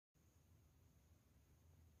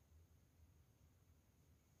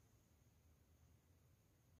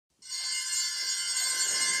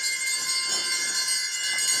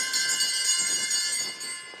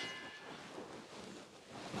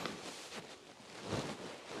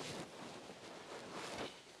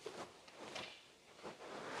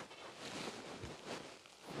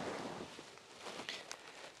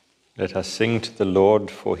Let us sing to the Lord,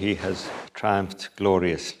 for he has triumphed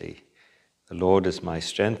gloriously. The Lord is my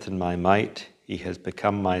strength and my might. He has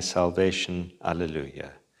become my salvation. Alleluia.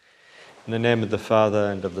 In the name of the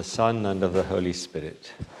Father, and of the Son, and of the Holy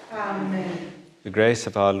Spirit. Amen. The grace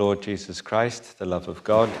of our Lord Jesus Christ, the love of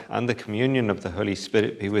God, and the communion of the Holy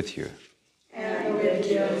Spirit be with you. And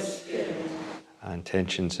with your spirit. Our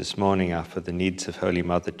intentions this morning are for the needs of Holy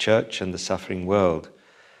Mother Church and the suffering world,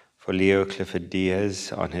 for Leo Clifford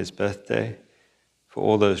Diaz on his birthday, for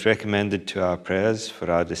all those recommended to our prayers,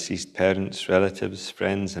 for our deceased parents, relatives,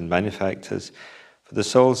 friends, and benefactors, for the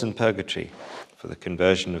souls in purgatory, for the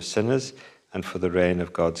conversion of sinners, and for the reign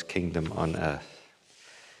of God's kingdom on earth.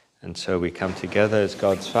 And so we come together as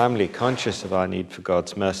God's family, conscious of our need for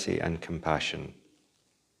God's mercy and compassion.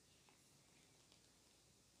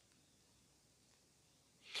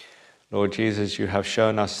 Lord Jesus, you have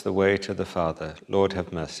shown us the way to the Father. Lord,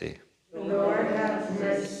 have mercy. Lord, have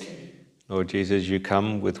mercy. Lord Jesus, you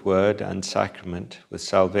come with word and sacrament, with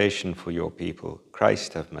salvation for your people.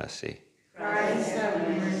 Christ, have mercy. Christ, have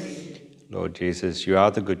mercy. Lord Jesus, you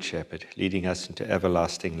are the Good Shepherd, leading us into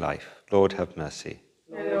everlasting life. Lord, have mercy.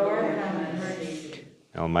 Lord, have mercy.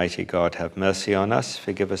 May Almighty God have mercy on us,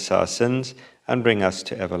 forgive us our sins, and bring us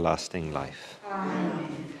to everlasting life.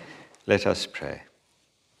 Amen. Let us pray.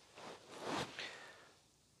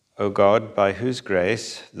 O God, by whose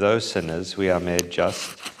grace, though sinners, we are made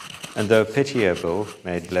just, and though pitiable,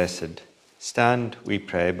 made blessed, stand, we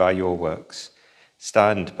pray, by your works,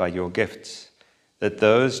 stand by your gifts, that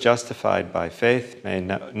those justified by faith may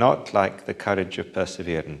not lack the courage of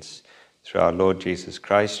perseverance, through our Lord Jesus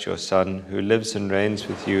Christ, your Son, who lives and reigns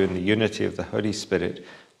with you in the unity of the Holy Spirit,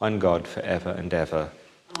 one God, forever and ever.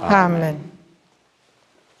 Amen.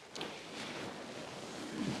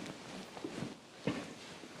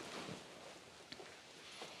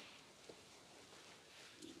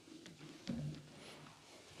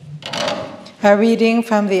 A reading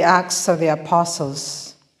from the Acts of the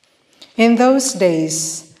Apostles. In those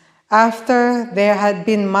days, after there had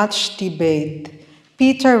been much debate,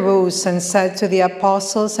 Peter rose and said to the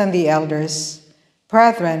apostles and the elders,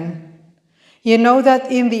 "Brethren, you know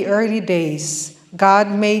that in the early days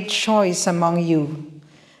God made choice among you,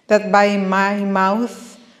 that by my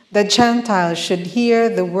mouth the Gentiles should hear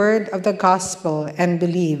the word of the gospel and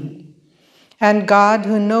believe. And God,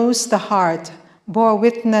 who knows the heart, bore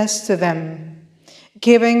witness to them,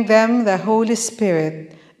 giving them the Holy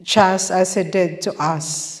Spirit, just as he did to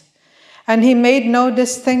us. And he made no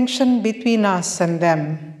distinction between us and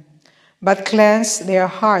them, but cleansed their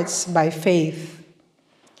hearts by faith.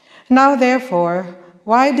 Now therefore,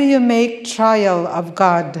 why do you make trial of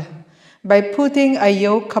God, by putting a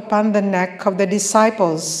yoke upon the neck of the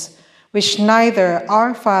disciples, which neither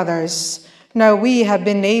our fathers nor we have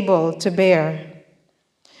been able to bear?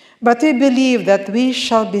 But we believe that we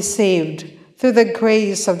shall be saved through the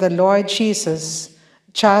grace of the Lord Jesus,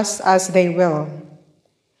 just as they will."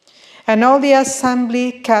 And all the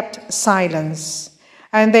assembly kept silence,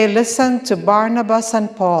 and they listened to Barnabas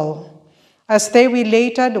and Paul, as they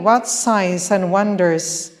related what signs and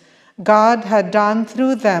wonders God had done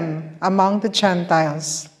through them among the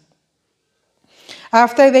Gentiles.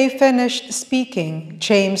 After they finished speaking,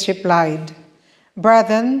 James replied,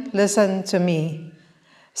 "Brethren, listen to me.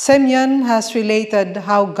 Simeon has related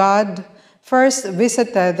how God first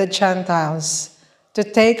visited the Gentiles to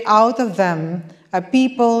take out of them a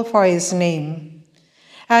people for his name.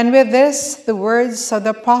 And with this, the words of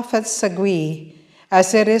the prophets agree,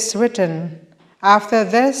 as it is written, 'After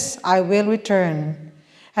this I will return,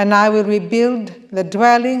 and I will rebuild the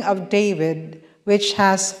dwelling of David, which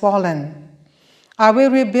has fallen. I will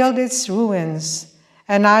rebuild its ruins,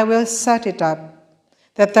 and I will set it up,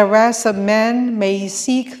 that the rest of men may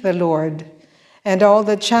seek the Lord, and all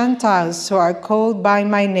the Gentiles who are called by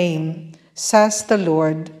my name, says the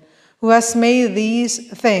Lord, who has made these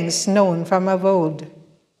things known from of old.'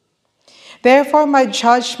 Therefore my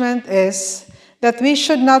judgment is that we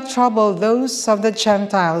should not trouble those of the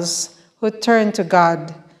Gentiles who turn to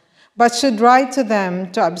God, but should write to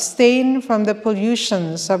them to abstain from the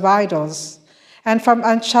pollutions of idols, and from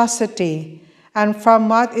unchastity, and from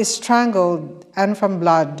what is strangled, and from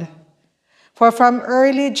blood. For from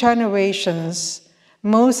early generations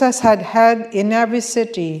Moses had in every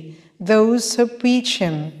city those who preach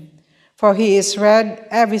him, for he is read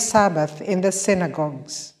every Sabbath in the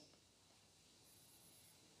synagogues."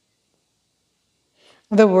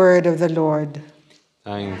 The word of the Lord.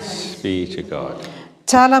 Thanks be to God.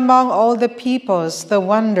 Tell among all the peoples the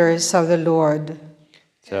wonders of the Lord.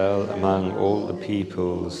 Tell among all the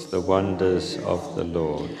peoples the wonders of the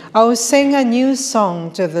Lord. Oh, sing a new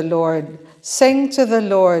song to the Lord. Sing to the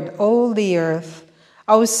Lord, all the earth.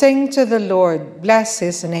 O sing to the Lord, bless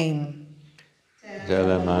his name. Tell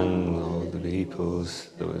among all the peoples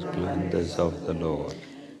the wonders of the Lord.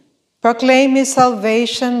 Proclaim his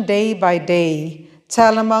salvation day by day.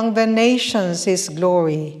 Tell among the nations his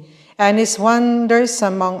glory, and his wonders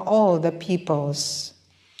among all the peoples.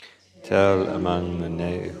 Tell among the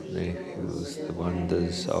nations the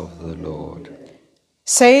wonders of the Lord.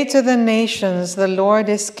 Say to the nations, the Lord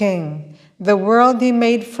is king. The world he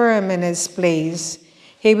made firm in his place.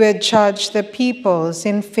 He will judge the peoples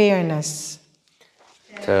in fairness.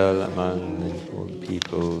 Tell among all the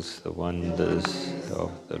peoples the wonders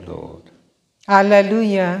of the Lord.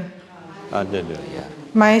 Alleluia. Alleluia.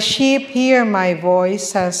 My sheep hear my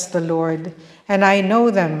voice, says the Lord, and I know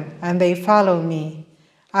them, and they follow me.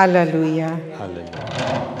 Alleluia. Alleluia.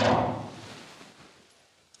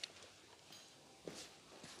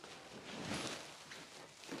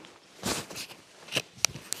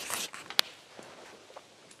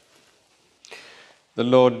 The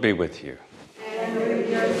Lord be with you. And with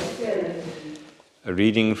your spirit. A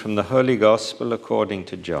reading from the Holy Gospel according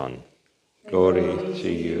to John. Glory to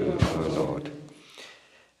you, O Lord.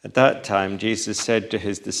 At that time, Jesus said to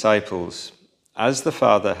his disciples, "As the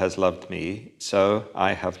Father has loved me, so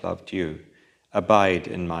I have loved you. Abide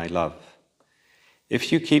in my love.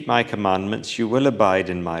 If you keep my commandments, you will abide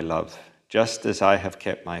in my love, just as I have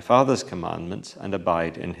kept my Father's commandments and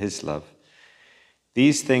abide in his love.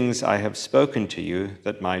 These things I have spoken to you,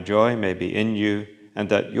 that my joy may be in you, and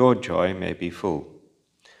that your joy may be full."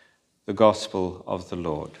 The Gospel of the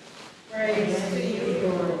Lord. Praise to you,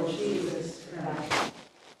 Lord Jesus Christ.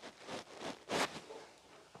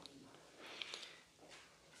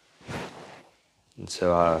 And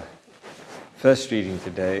so our first reading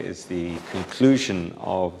today is the conclusion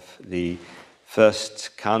of the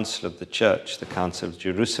first council of the Church, the Council of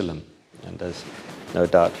Jerusalem. And as no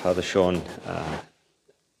doubt Father Sean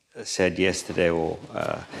said yesterday or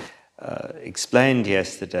explained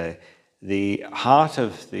yesterday, the heart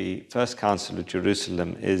of the First Council of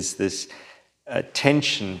Jerusalem is this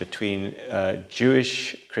tension between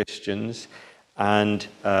Jewish Christians and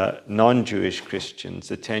non-Jewish Christians,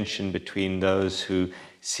 the tension between those who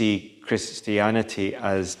see Christianity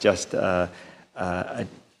as just a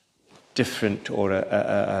different or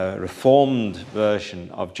a reformed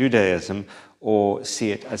version of Judaism, or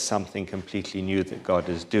see it as something completely new that God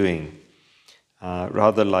is doing.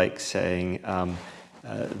 Rather like saying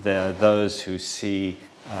there are those who see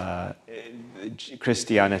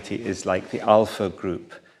Christianity is like the Alpha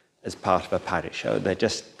group as part of a parish. Oh,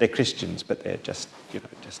 they're Christians, but they're just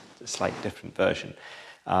a slight different version.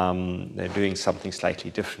 They're doing something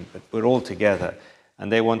slightly different, but we're all together.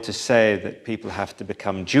 And they want to say that people have to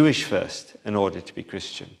become Jewish first in order to be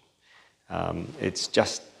Christian. It's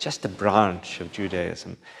just a branch of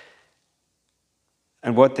Judaism.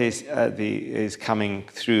 And what is coming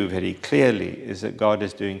through very clearly is that God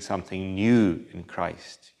is doing something new in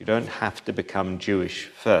Christ. You don't have to become Jewish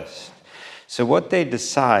first. So what they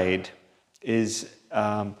decide is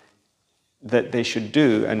that they should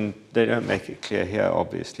do, and they don't make it clear here,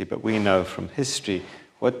 obviously, but we know from history,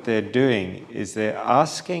 what they're doing is they're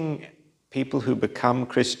asking people who become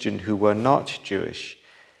Christian who were not Jewish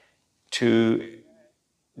to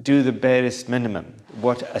do the barest minimum,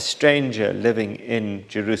 what a stranger living in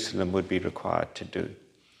Jerusalem would be required to do,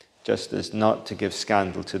 just as not to give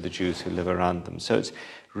scandal to the Jews who live around them. So it's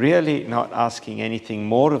really not asking anything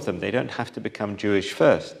more of them. They don't have to become Jewish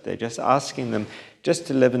first. They're just asking them just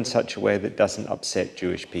to live in such a way that doesn't upset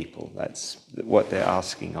Jewish people. That's what they're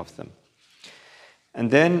asking of them.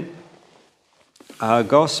 And then our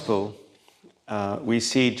gospel, we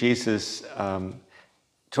see Jesus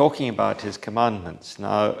talking about his commandments.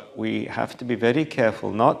 Now, we have to be very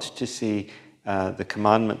careful not to see the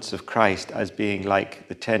commandments of Christ as being like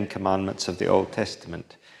the 10 commandments of the Old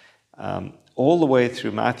Testament. All the way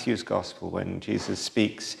through Matthew's gospel, when Jesus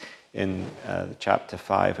speaks in chapter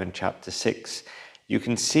 5 and chapter 6, you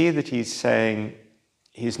can see that he's saying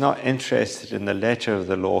he's not interested in the letter of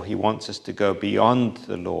the law. He wants us to go beyond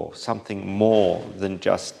the law, something more than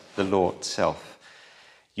just the law itself.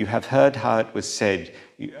 You have heard how it was said,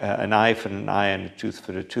 an eye for an eye and a tooth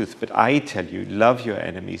for a tooth. But I tell you, love your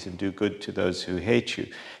enemies and do good to those who hate you.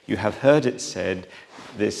 You have heard it said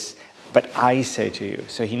this, but I say to you.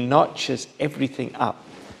 So he notches everything up.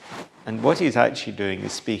 And what he's actually doing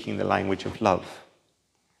is speaking the language of love.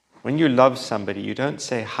 When you love somebody, you don't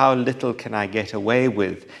say, how little can I get away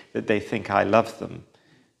with that they think I love them?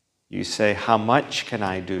 You say, how much can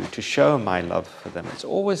I do to show my love for them? It's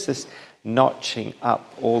always this notching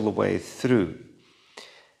up all the way through.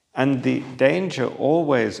 And the danger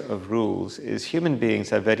always of rules is human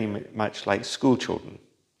beings are very much like school children.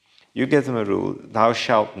 You give them a rule, thou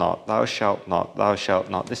shalt not, thou shalt not, thou shalt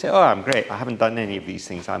not. They say, oh, I'm great, I haven't done any of these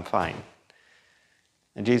things, I'm fine.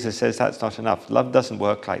 And Jesus says that's not enough. Love doesn't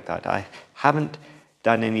work like that. I haven't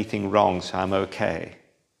done anything wrong, so I'm okay.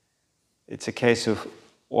 It's a case of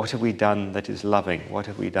what have we done that is loving? What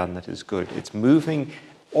have we done that is good? It's moving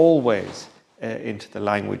always into the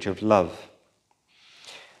language of love.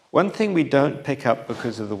 One thing we don't pick up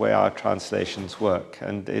because of the way our translations work,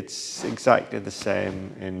 and it's exactly the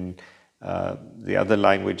same in the other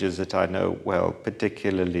languages that I know well,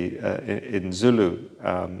 particularly in Zulu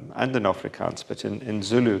and in Afrikaans, but in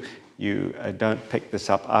Zulu you don't pick this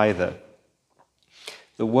up either.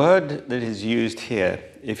 The word that is used here,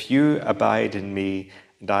 if you abide in me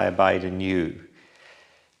and I abide in you,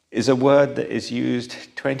 is a word that is used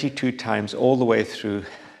 22 times all the way through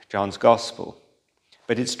John's Gospel.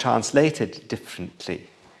 But it's translated differently.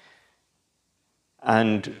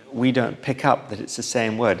 And we don't pick up that it's the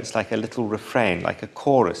same word. It's like a little refrain, like a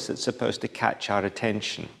chorus that's supposed to catch our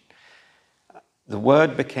attention. The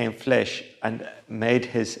Word became flesh and made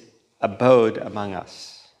his abode among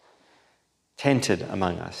us, tented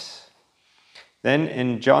among us. Then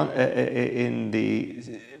in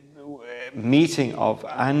the meeting of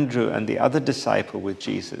Andrew and the other disciple with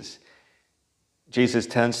Jesus, Jesus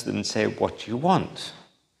turns to them and says, what do you want?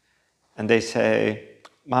 And they say,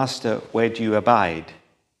 Master, where do you abide?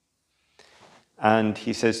 And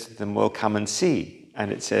he says to them, well, come and see.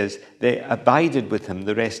 And it says, they abided with him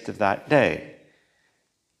the rest of that day.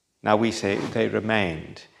 Now we say, they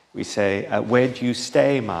remained. We say, where do you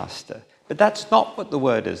stay, Master? But that's not what the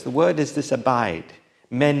word is. The word is this abide,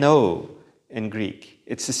 meno in Greek.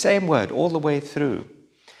 It's the same word all the way through.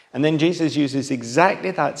 And then Jesus uses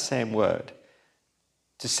exactly that same word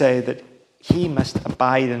to say that he must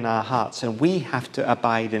abide in our hearts and we have to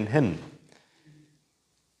abide in him.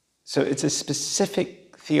 So it's a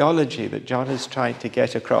specific theology that John is trying to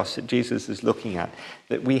get across, that Jesus is looking at,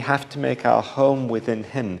 that we have to make our home within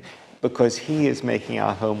him because he is making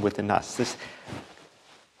our home within us. This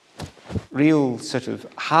real sort of,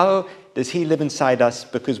 how does he live inside us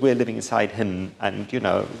because we're living inside him? And,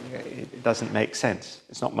 it doesn't make sense.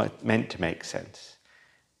 It's not meant to make sense.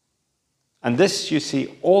 And this you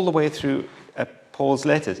see all the way through Paul's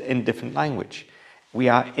letters in different language. We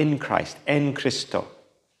are in Christ, en Christo.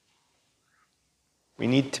 We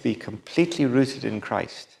need to be completely rooted in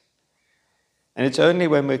Christ. And it's only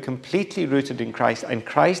when we're completely rooted in Christ and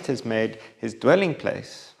Christ has made his dwelling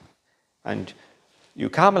place, and you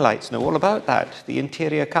Carmelites know all about that, the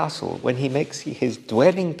interior castle, when he makes his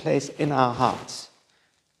dwelling place in our hearts,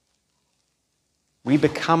 we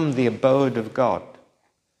become the abode of God.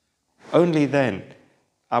 Only then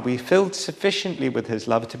are we filled sufficiently with his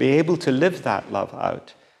love to be able to live that love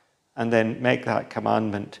out and then make that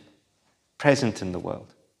commandment present in the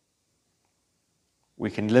world. We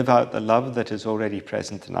can live out the love that is already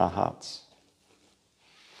present in our hearts.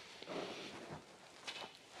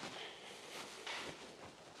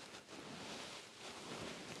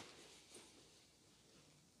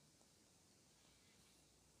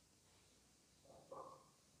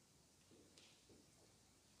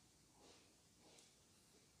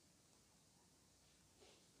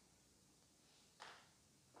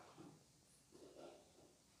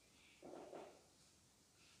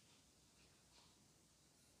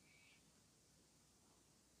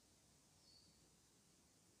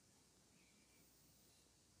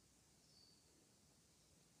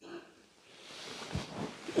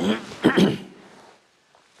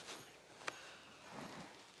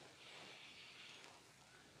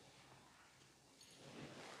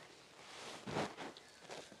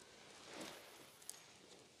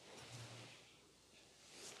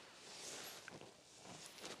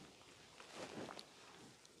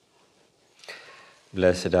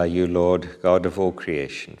 Blessed are you, Lord, God of all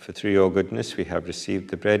creation, for through your goodness we have received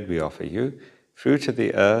the bread we offer you, fruit of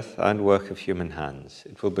the earth and work of human hands.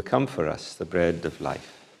 It will become for us the bread of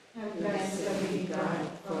life. And blessed be God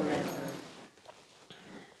forever.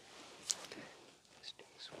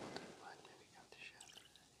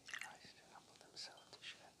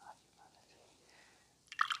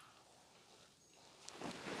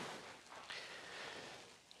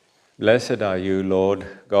 Blessed are you, Lord,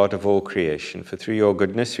 God of all creation, for through your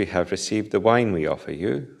goodness we have received the wine we offer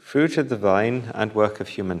you, fruit of the vine and work of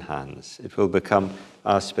human hands. It will become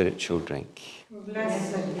our spiritual drink.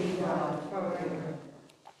 Blessed be God forever.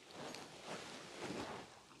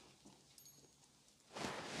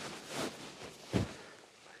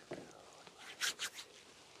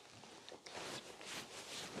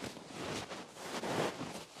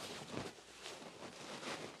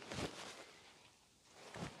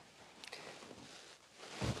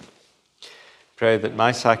 Pray that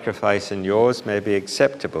my sacrifice and yours may be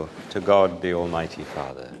acceptable to God the Almighty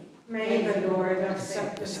Father. May the Lord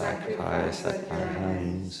accept the sacrifice at Our your hands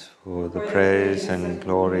hands for the praise and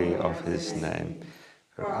glory of his name,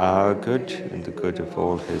 for our good and the good of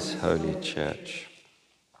all his holy church.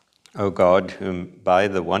 O God, whom by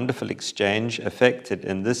the wonderful exchange effected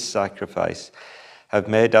in this sacrifice have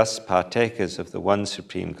made us partakers of the one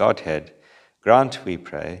supreme Godhead, grant, we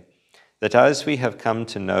pray, that as we have come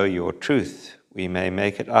to know your truth, we may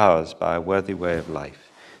make it ours by a worthy way of life,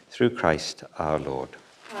 through Christ our Lord.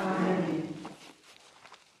 Amen.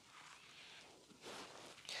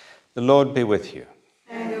 The Lord be with you.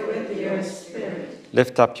 And with your spirit.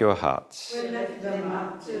 Lift up your hearts. We lift them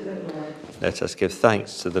up to the Lord. Let us give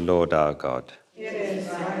thanks to the Lord our God. It is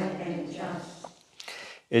right and just.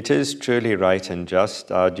 It is truly right and just,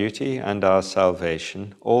 our duty and our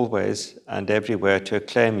salvation, always and everywhere to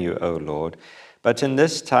acclaim you, O Lord, but in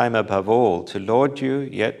this time above all, to laud you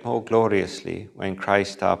yet more gloriously when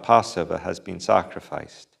Christ our Passover has been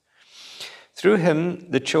sacrificed. Through him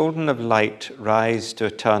the children of light rise to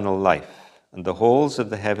eternal life, and the halls of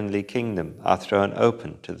the heavenly kingdom are thrown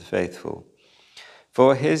open to the faithful.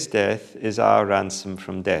 For his death is our ransom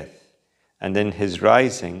from death, and in his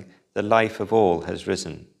rising the life of all has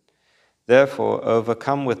risen. Therefore,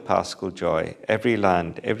 overcome with paschal joy, every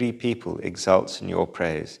land, every people exults in your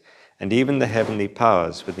praise, and even the heavenly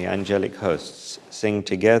powers with the angelic hosts sing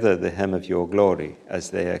together the hymn of your glory as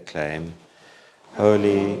they acclaim,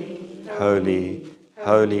 Holy, holy,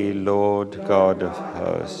 holy Lord God of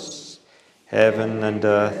hosts, heaven and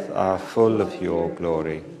earth are full of your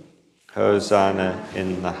glory. Hosanna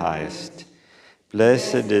in the highest.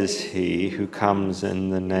 Blessed is he who comes in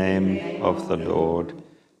the name of the Lord.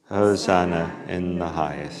 Hosanna in the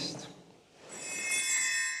highest.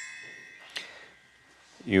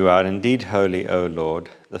 You are indeed holy, O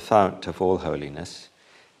Lord, the fount of all holiness.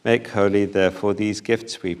 Make holy, therefore, these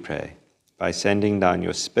gifts, we pray, by sending down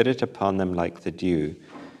your Spirit upon them like the dew,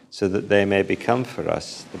 so that they may become for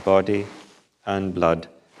us the body and blood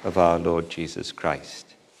of our Lord Jesus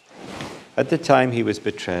Christ. At the time he was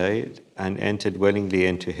betrayed and entered willingly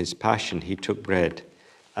into his passion, he took bread,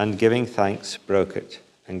 and giving thanks, broke it,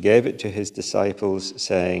 and gave it to his disciples,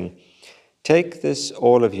 saying, Take this,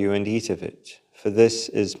 all of you, and eat of it, for this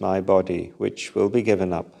is my body, which will be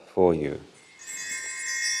given up for you.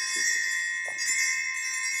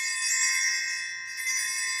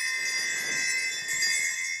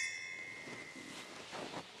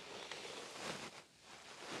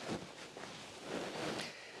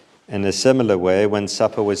 In a similar way, when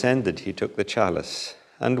supper was ended, he took the chalice,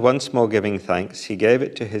 and once more giving thanks, he gave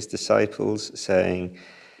it to his disciples, saying,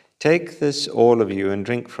 Take this, all of you, and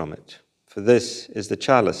drink from it, for this is the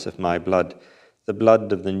chalice of my blood, the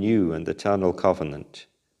blood of the new and eternal covenant,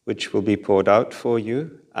 which will be poured out for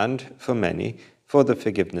you and for many for the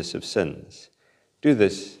forgiveness of sins. Do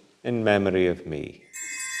this in memory of me.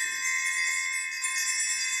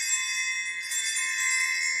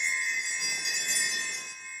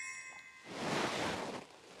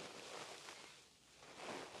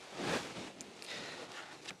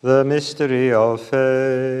 The mystery of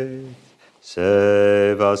faith.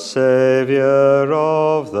 Save us, Saviour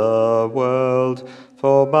of the world,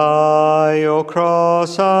 for by your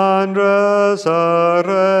cross and resurrection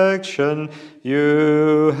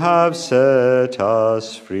you have set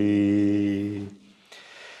us free.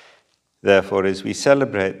 Therefore, as we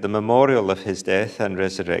celebrate the memorial of his death and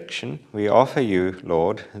resurrection, we offer you,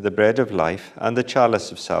 Lord, the bread of life and the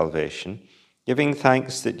chalice of salvation, giving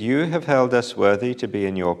thanks that you have held us worthy to be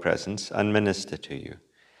in your presence and minister to you.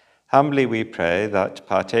 Humbly we pray that,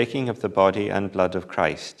 partaking of the body and blood of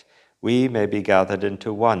Christ, we may be gathered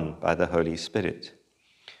into one by the Holy Spirit.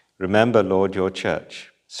 Remember, Lord, your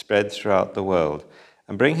church, spread throughout the world,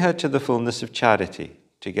 and bring her to the fullness of charity,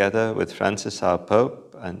 together with Francis our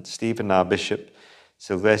Pope and Stephen our Bishop,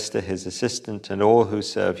 Sylvester his assistant, and all who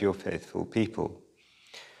serve your faithful people.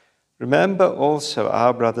 Remember also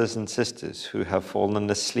our brothers and sisters who have fallen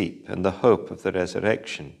asleep in the hope of the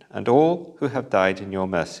resurrection, and all who have died in your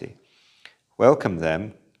mercy. Welcome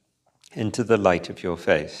them into the light of your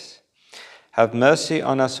face. Have mercy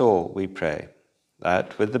on us all, we pray,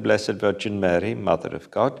 that with the Blessed Virgin Mary, Mother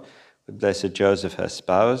of God, with blessed Joseph, her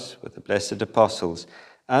spouse, with the blessed apostles,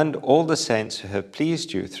 and all the saints who have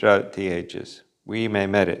pleased you throughout the ages, we may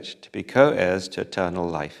merit to be co-heirs to eternal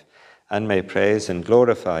life, and may praise and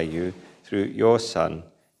glorify you through your Son,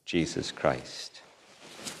 Jesus Christ.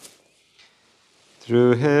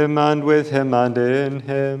 Through him and with him and in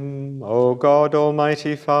him, O God,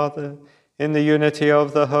 Almighty Father, in the unity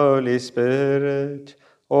of the Holy Spirit,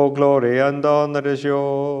 All glory and honor is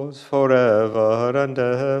yours forever and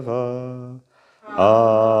ever.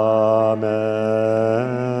 Amen.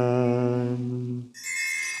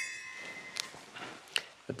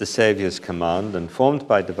 At the Saviour's command, and formed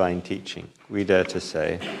by divine teaching, we dare to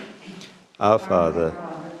say, Our Father,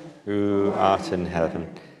 who art in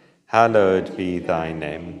heaven, hallowed be thy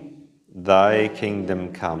name. Thy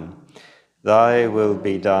kingdom come, thy will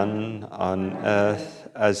be done on earth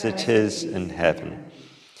as it is in heaven.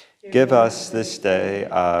 Give us this day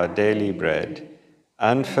our daily bread,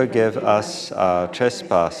 and forgive us our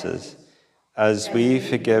trespasses, as we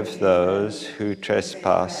forgive those who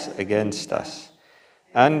trespass against us.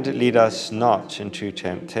 And lead us not into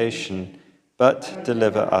temptation, but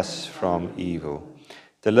deliver us from evil.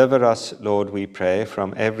 Deliver us, Lord, we pray,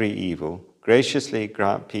 from every evil. Graciously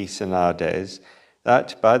grant peace in our days,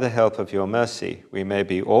 that by the help of your mercy we may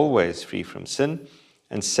be always free from sin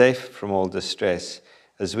and safe from all distress,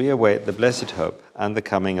 as we await the blessed hope and the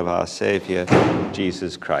coming of our Saviour,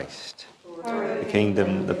 Jesus Christ. The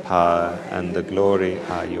kingdom, the power, and the glory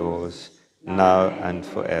are yours, now and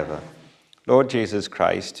forever. Lord Jesus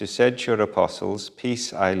Christ, who said to your apostles,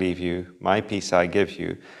 Peace I leave you, my peace I give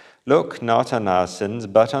you, look not on our sins,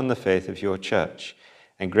 but on the faith of your church,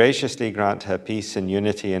 and graciously grant her peace and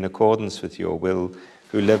unity in accordance with your will,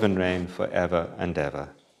 who live and reign forever and ever.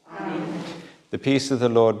 Amen. The peace of the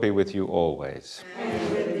Lord be with you always. And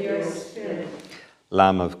with your spirit.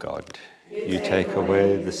 Lamb of God, you take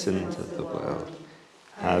away the sins of the world.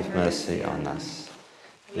 Have mercy on us.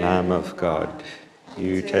 Lamb of God,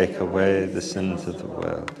 you take away the sins of the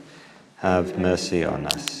world. Have mercy on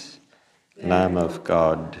us. Lamb of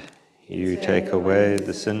God, you take away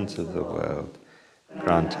the sins of the world.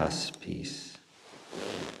 Grant us peace.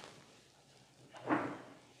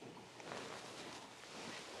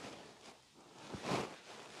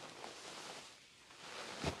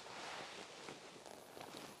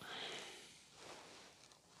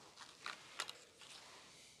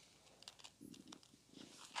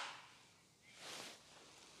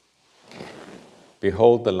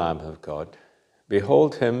 Behold the Lamb of God.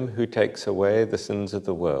 Behold him who takes away the sins of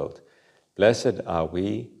the world. Blessed are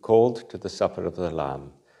we, called to the supper of the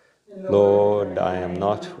Lamb. Lord, I am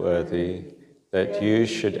not worthy that you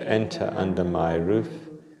should enter under my roof,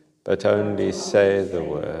 but only say the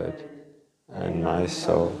word, and my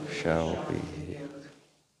soul shall be healed.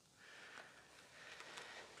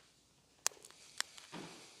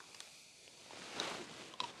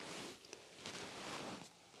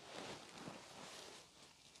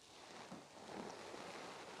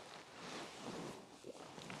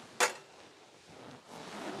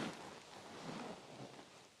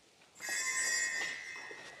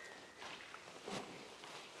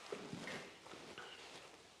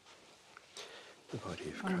 The body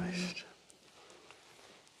of Christ.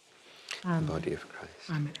 Amen. The body of Christ.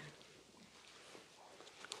 Amen.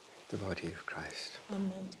 The body of Christ.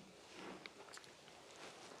 Amen.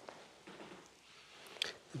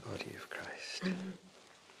 The body of Christ. Amen.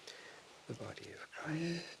 The body of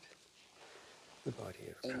Christ. The body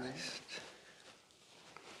of Christ.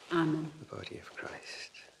 Amen. The body of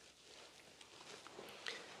Christ.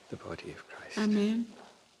 The body of Christ. Amen.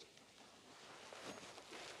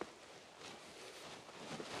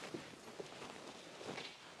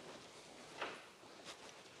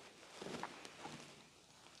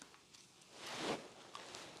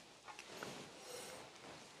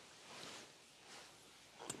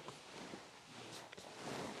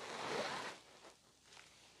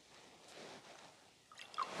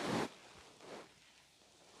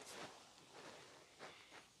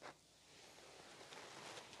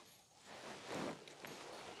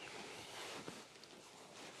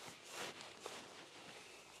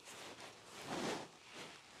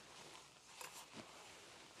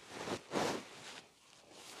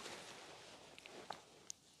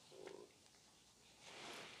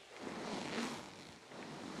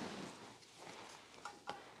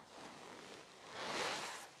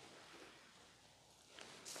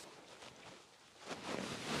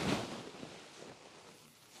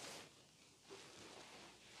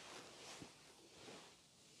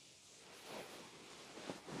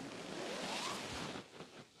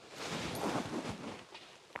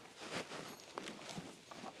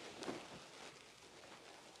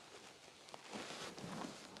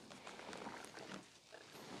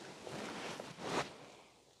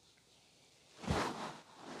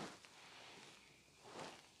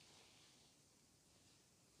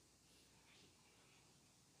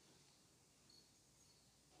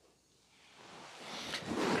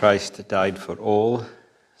 Christ died for all,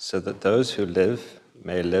 so that those who live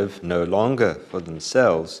may live no longer for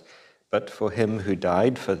themselves, but for him who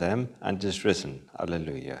died for them and is risen.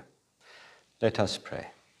 Alleluia. Let us pray.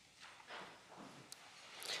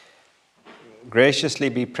 Graciously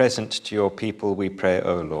be present to your people, we pray,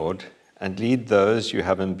 O Lord, and lead those you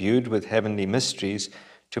have imbued with heavenly mysteries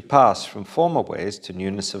to pass from former ways to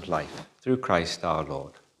newness of life, through Christ our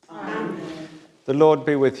Lord. Amen. The Lord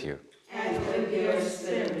be with you. And with your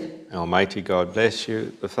spirit. Almighty God bless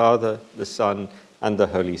you, the Father, the Son, and the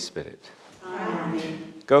Holy Spirit.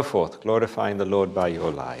 Amen. Go forth, glorifying the Lord by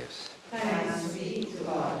your lives. Thanks be to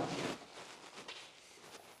God.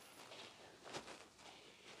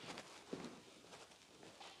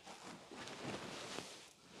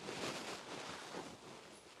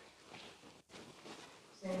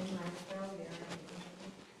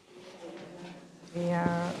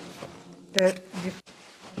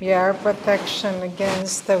 We are protection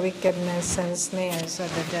against the wickedness and snares of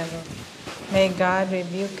the devil. May God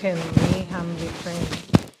rebuke him, we humbly pray.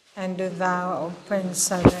 And do thou, O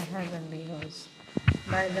Prince of the heavenly host,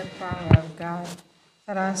 by the power of God,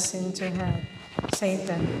 thrust into hell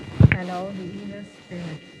Satan and all the evil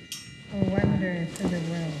spirits who wander through the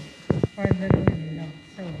world for the ruin of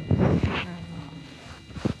souls. Amen.